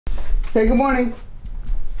Say good morning.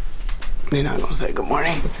 They're not gonna say good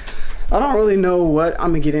morning. I don't really know what I'm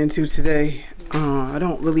gonna get into today. I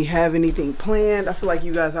don't really have anything planned. I feel like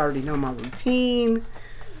you guys already know my routine.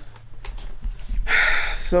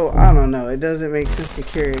 So I don't know. It doesn't make sense to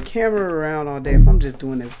carry a camera around all day if I'm just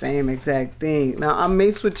doing the same exact thing. Now I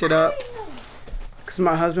may switch it up because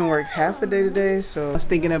my husband works half a day today. So I was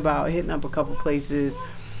thinking about hitting up a couple places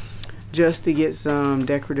just to get some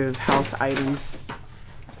decorative house items.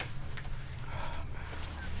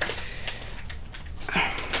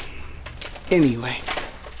 Anyway,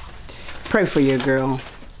 pray for your girl.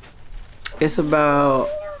 It's about,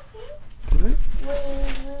 what?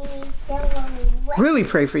 Really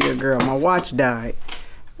pray for your girl. My watch died.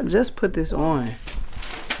 I just put this on.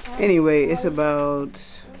 Anyway, it's about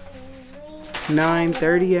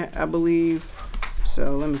 9:30, I believe.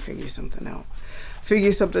 So let me figure something out.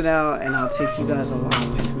 And I'll take you guys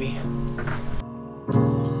along with me.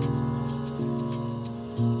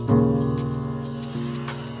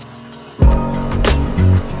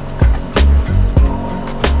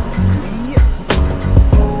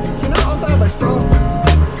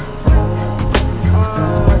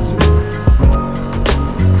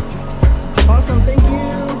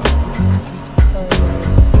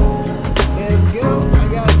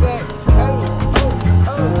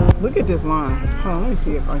 Look at this line. Hold on, let me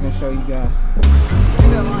see if I can show you guys. See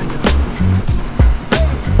that line,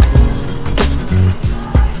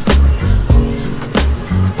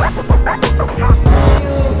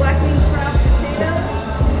 Black bean sprout potato.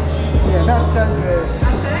 Yeah, that's good.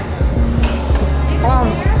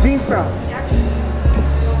 Okay. Bean sprouts.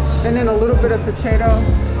 And then a little bit of potato.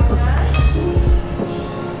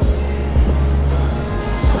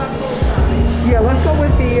 Yeah, let's go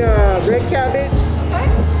with the red cabbage.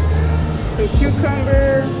 Some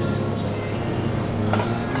cucumber,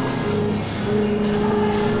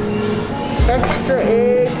 extra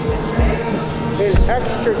egg, and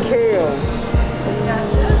extra kale.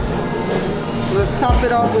 Let's top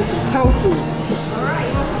it off with some tofu. Alright,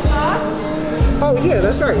 you want some sauce? Oh yeah,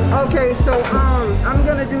 that's right. Okay, so I'm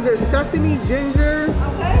gonna do the sesame, ginger,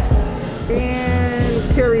 and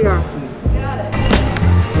teriyaki. Got it.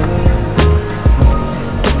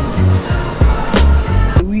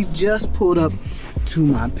 We just pulled up to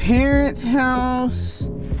my parents' house.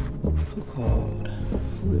 Who called?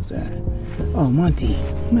 Who is that? Oh, Monty.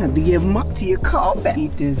 I'm gonna have to give Monty a call back.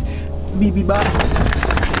 Eat this BB bop.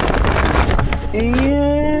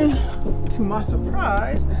 And to my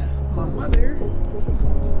surprise, my mother,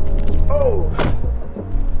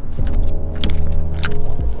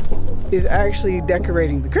 is actually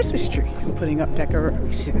decorating the Christmas tree and putting up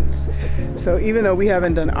decorations. So even though we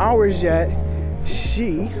haven't done ours yet,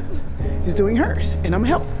 she is doing hers, and I'm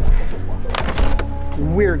helping.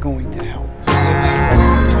 We're going to help.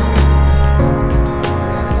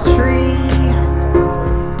 Tree.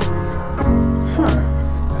 Huh.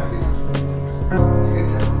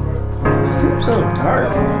 Seems so dark.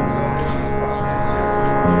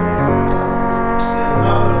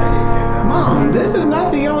 Mom, this is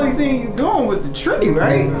not the only thing you're doing with the tree,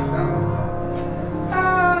 right?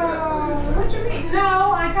 What you mean?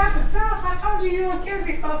 No, I got the stuff. I told you and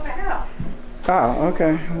Kenzie's supposed to help. Oh,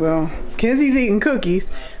 okay. Well, Kenzie's eating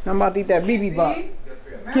cookies. And I'm about to eat that BB bop.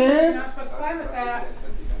 Kenz? Not supposed to play with that.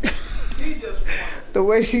 The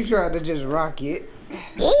way she tried to just rock it.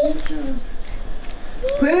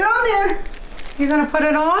 Put it on there. You gonna put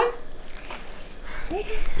it on?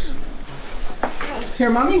 Here,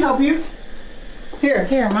 mommy, help you. Here.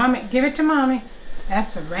 Here, mommy, give it to mommy.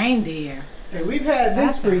 That's a reindeer. Hey, we've had this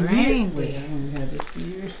That's for a years. reindeer. Wait, we've had this for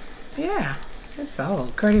years. Yeah, it's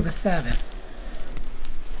old. Curdy was 7.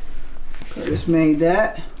 Just made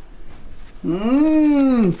that.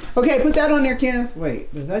 Okay, put that on there, Kenz.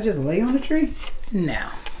 Wait, does that just lay on the tree? No.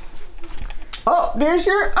 Oh, there's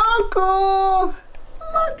your uncle.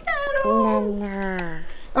 Look at him. Nana.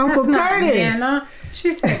 Uncle That's Curtis. Not Nana.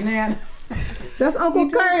 She said Nana. That's Uncle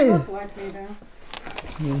Curtis. Look like me, though.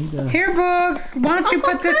 Yeah, he does. Here, Boogs. Why don't you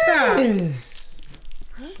put this up? Curtis.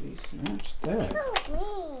 She snatched that.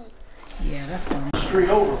 Yeah, that's fine. Street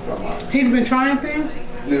over from us. He's been trying things?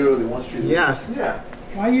 Literally one street over. Yes. Yeah.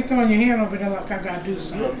 Why are you throwing your hand over there like I gotta do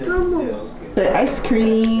something? The ice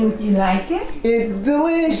cream. You like it? It's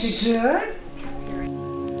delish. Is it good?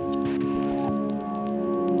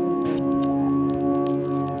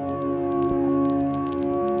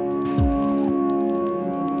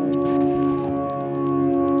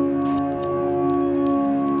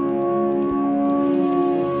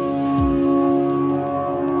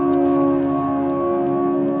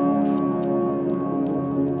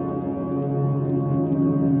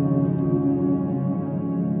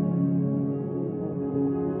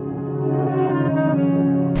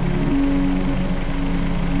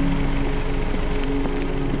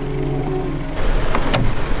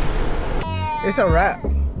 It's a wrap.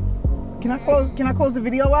 Can I close the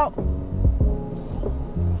video out?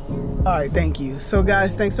 All right, thank you. So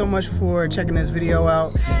guys, thanks so much for checking this video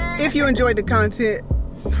out. If you enjoyed the content,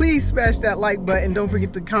 please smash that like button. Don't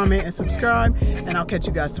forget to comment and subscribe, and I'll catch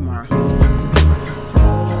you guys tomorrow.